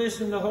refused to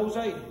listen to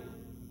Hosea.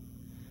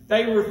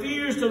 They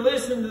refused to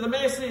listen to the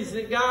message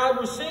that God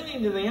was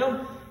sending to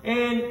them.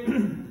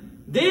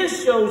 And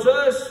this shows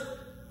us,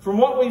 from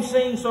what we've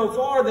seen so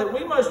far, that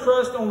we must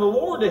trust on the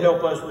Lord to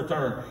help us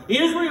return.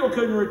 Israel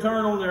couldn't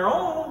return on their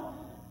own.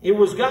 It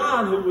was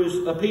God who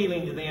was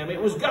appealing to them. It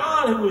was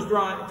God who was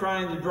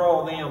trying to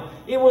draw them.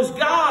 It was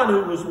God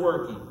who was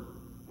working.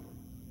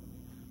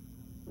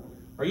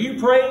 Are you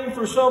praying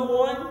for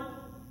someone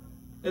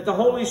that the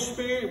Holy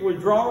Spirit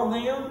would draw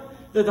them?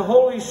 That the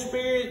Holy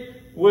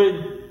Spirit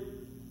would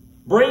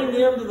bring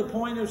them to the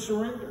point of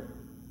surrender?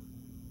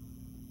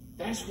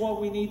 That's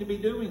what we need to be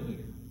doing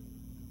here.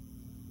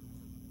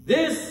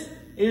 This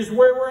is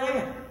where we're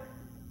at.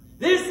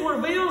 This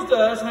reveals to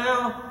us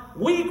how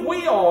weak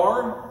we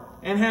are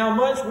and how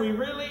much we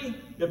really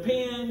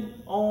depend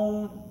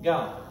on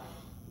God.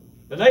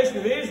 The nation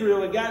of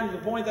Israel had gotten to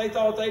the point they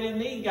thought they didn't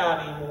need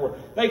God anymore.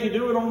 They could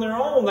do it on their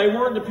own. They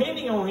weren't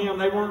depending on Him.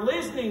 They weren't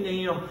listening to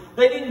Him.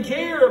 They didn't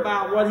care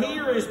about what He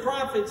or His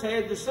prophets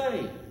had to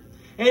say.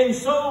 And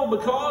so,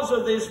 because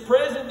of this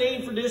present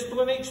need for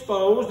discipline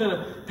exposed and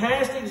a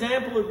past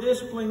example of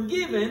discipline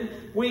given,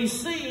 we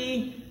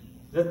see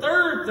the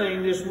third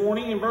thing this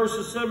morning in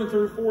verses 7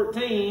 through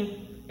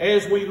 14,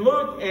 as we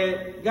look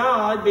at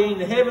God being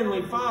the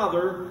Heavenly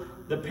Father,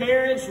 the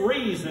parent's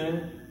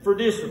reason for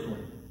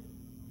discipline.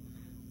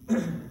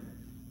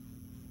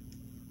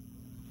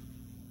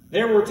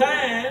 There were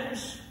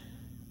times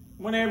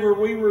whenever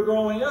we were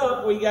growing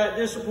up, we got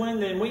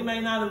disciplined, and we may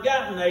not have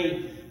gotten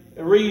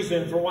a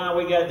reason for why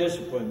we got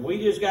disciplined.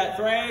 We just got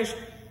thrashed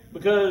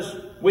because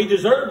we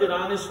deserved it,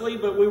 honestly,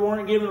 but we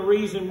weren't given a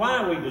reason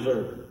why we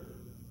deserved it.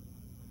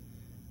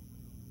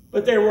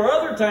 But there were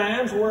other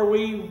times where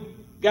we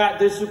got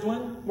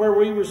discipline, where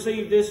we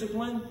received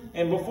discipline,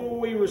 and before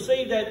we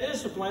received that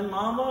discipline,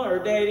 Mama or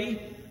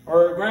Daddy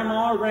or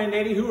Grandma or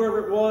Granddaddy,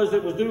 whoever it was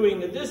that was doing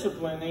the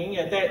disciplining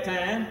at that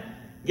time,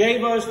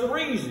 gave us the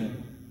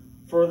reason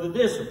for the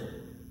discipline.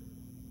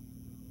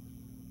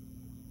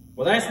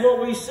 Well, that's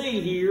what we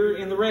see here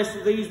in the rest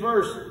of these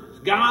verses.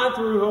 God,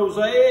 through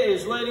Hosea,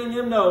 is letting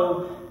them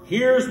know,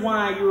 here's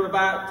why you're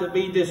about to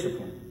be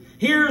disciplined.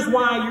 Here's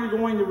why you're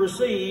going to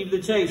receive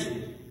the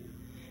chastening.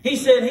 He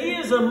said, He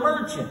is a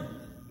merchant,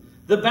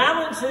 The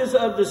balances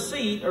of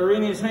deceit are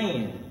in his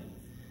hand.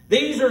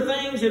 These are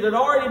things that had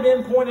already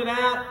been pointed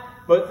out,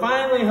 but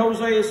finally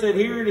Hosea said,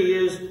 here it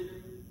is.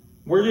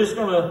 We're just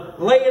going to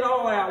lay it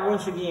all out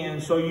once again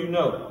so you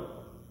know.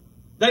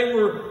 They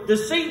were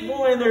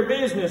deceitful in their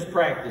business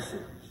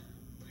practices.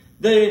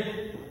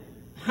 The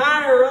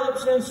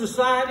higher-ups in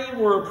society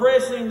were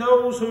oppressing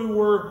those who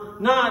were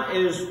not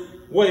as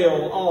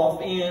well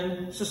off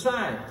in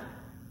society.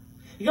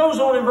 He goes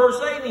on in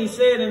verse 8 and he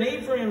said, and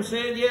Ephraim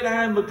said, yet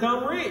I am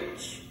become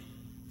rich.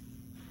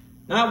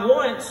 Not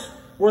once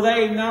were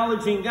they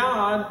acknowledging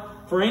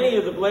God for any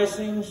of the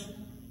blessings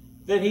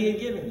that he had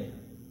given them.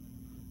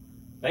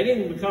 They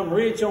didn't become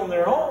rich on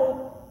their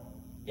own.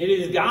 It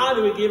is God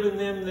who had given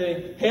them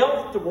the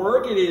health to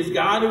work. It is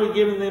God who had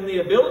given them the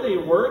ability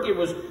to work. It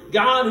was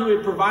God who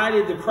had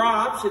provided the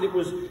crops. And it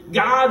was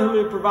God who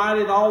had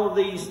provided all of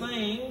these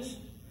things.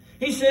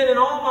 He said, in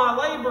all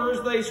my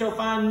labors they shall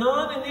find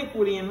none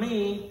iniquity in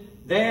me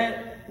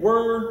that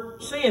were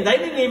sin. They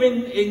didn't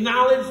even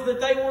acknowledge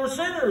that they were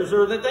sinners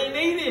or that they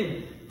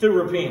needed to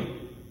repent.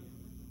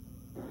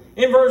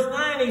 In verse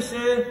 9 he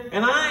said,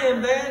 and I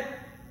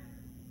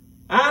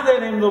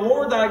that am the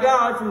Lord thy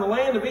God from the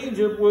land of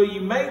Egypt, will you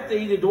make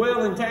thee to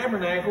dwell in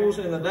tabernacles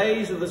in the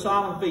days of the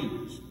solemn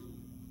feasts.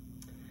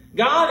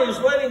 God is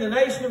letting the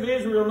nation of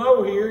Israel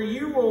know here,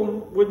 you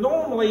would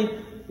normally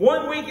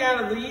 1 week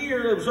out of the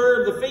year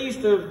observe the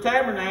Feast of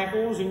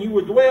Tabernacles, and you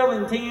would dwell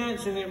in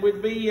tents, and it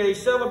would be a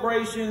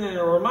celebration and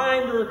a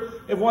reminder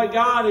of what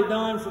God had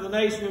done for the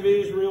nation of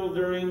Israel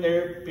during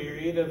their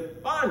period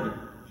of bondage,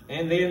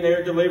 and then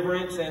their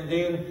deliverance, and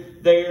then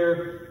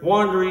their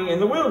wandering in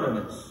the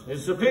wilderness.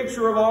 It's a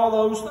picture of all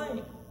those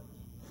things.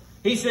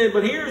 He said,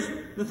 but here's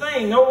the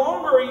thing, no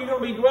longer are you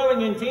going to be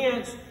dwelling in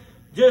tents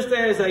just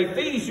as a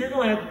feast. You're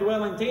going to have to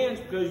dwell in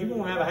tents because you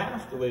won't have a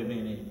house to live in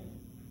anymore.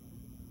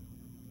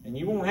 And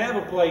you won't have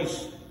a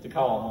place to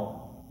call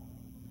home.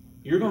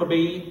 You're going to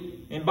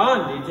be in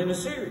bondage in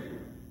Assyria.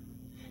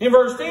 In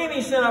verse 10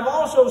 he said, I've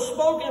also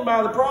spoken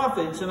by the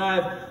prophets, and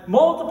I've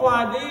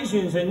multiplied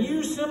visions and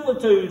used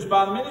similitudes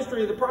by the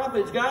ministry of the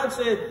prophets. God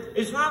said,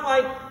 it's not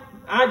like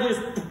I just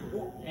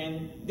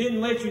and didn't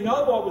let you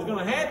know what was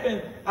going to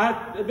happen.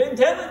 I've been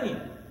telling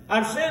you.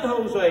 I've sent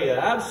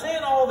Hosea. I've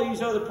sent all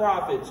these other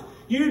prophets.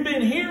 You've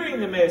been hearing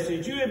the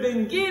message. You have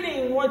been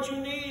getting what you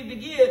needed to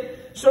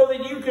get so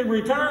that you could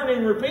return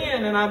and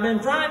repent. And I've been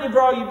trying to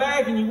draw you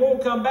back and you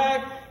won't come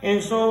back.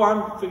 And so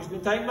I'm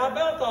fixing to take my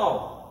belt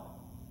off.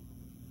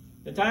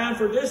 The time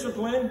for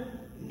discipline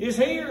is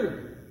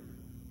here.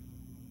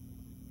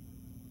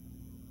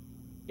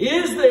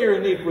 Is there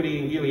iniquity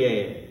in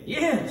Gilead?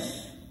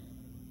 Yes.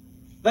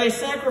 They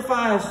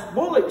sacrifice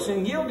bullocks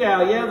in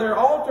Gilgal. Yeah, their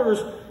altars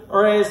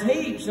are as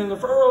heaps in the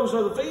furrows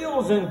of the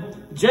fields. And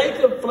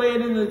Jacob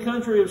fled into the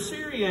country of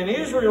Syria. And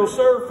Israel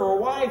served for a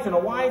wife, and a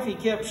wife he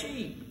kept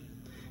sheep.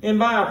 And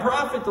by a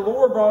prophet the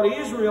Lord brought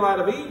Israel out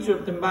of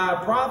Egypt, and by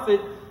a prophet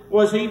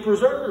was he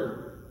preserved.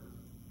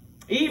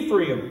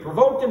 Ephraim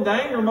provoked him to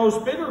anger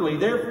most bitterly.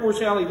 Therefore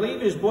shall he leave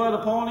his blood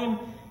upon him,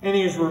 and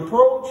his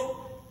reproach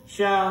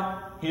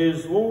shall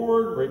his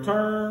Lord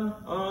return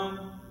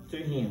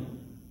unto him.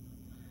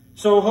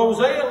 So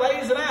Hosea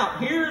lays it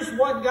out. Here's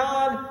what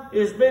God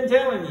has been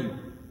telling you.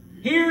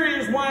 Here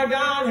is why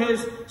God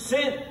has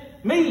sent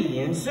me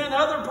and sent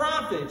other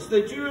prophets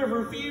that you have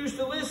refused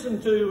to listen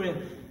to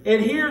and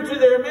adhere to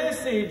their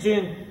message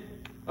and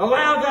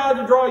allow God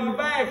to draw you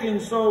back.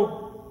 And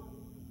so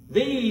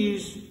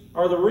these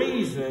are the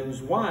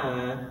reasons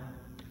why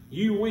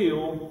you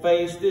will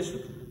face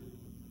discipline.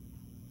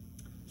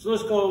 So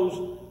let's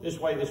close this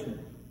way this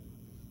morning.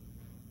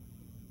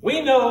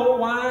 We know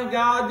why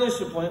God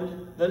disciplined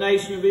the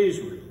nation of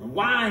Israel and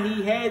why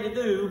he had to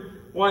do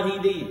what he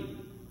did.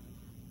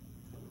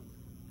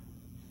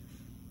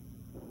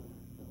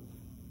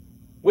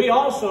 We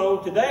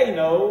also today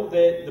know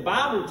that the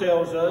Bible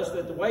tells us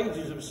that the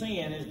wages of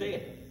sin is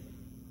death.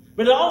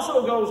 But it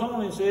also goes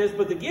on and says,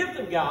 but the gift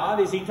of God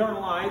is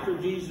eternal life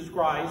through Jesus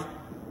Christ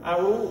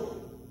our Lord.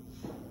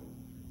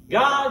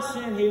 God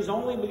sent his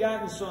only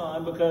begotten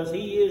Son because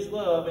he is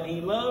love, and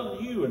he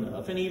loved you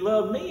enough, and he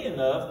loved me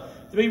enough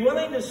to be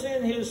willing to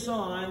send his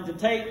Son to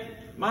take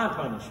my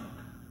punishment.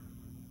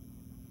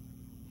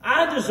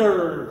 I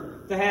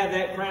deserve to have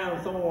that crown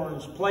of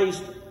thorns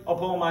placed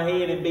upon my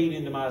head and beat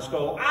into my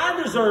skull.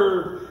 I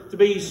deserve to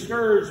be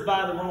scourged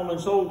by the Roman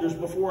soldiers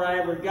before I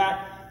ever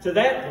got to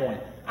that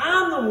point.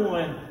 I'm the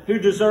one who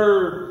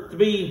deserved to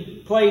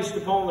be placed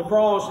upon the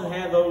cross and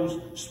have those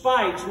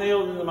spikes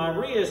nailed into my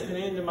wrist and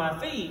into my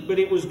feet. But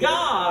it was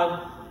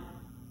God,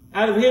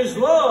 out of his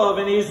love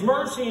and his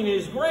mercy and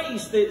his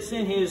grace, that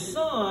sent his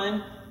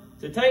Son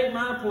to take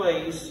my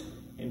place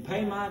and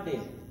pay my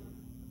debt,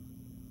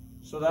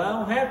 so that I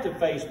don't have to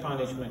face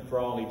punishment for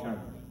all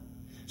eternity.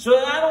 So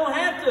that I don't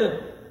have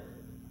to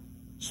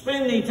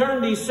spend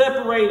eternity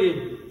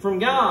separated from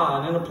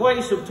God in a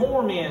place of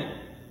torment.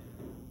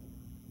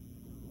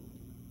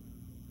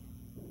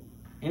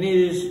 And it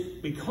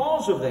is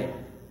because of that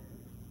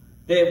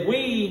that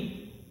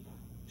we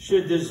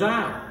should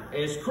desire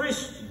as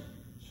Christians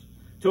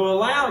to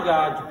allow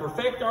God to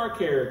perfect our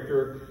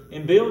character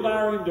and build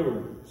our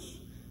endurance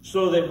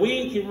so that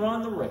we can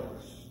run the race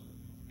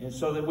and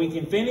so that we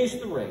can finish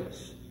the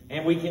race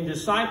and we can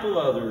disciple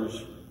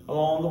others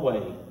along the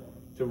way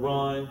to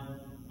run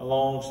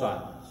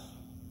alongside us.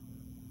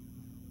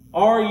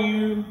 Are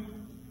you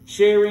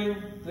sharing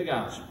the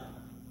gospel?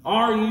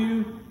 Are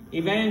you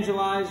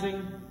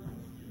evangelizing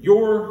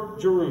your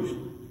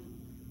Jerusalem?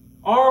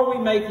 Are we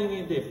making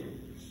a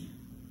difference?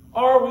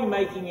 Are we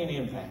making an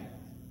impact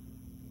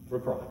for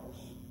Christ?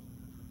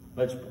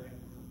 Let's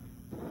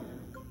pray.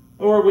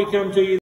 Lord, we come to you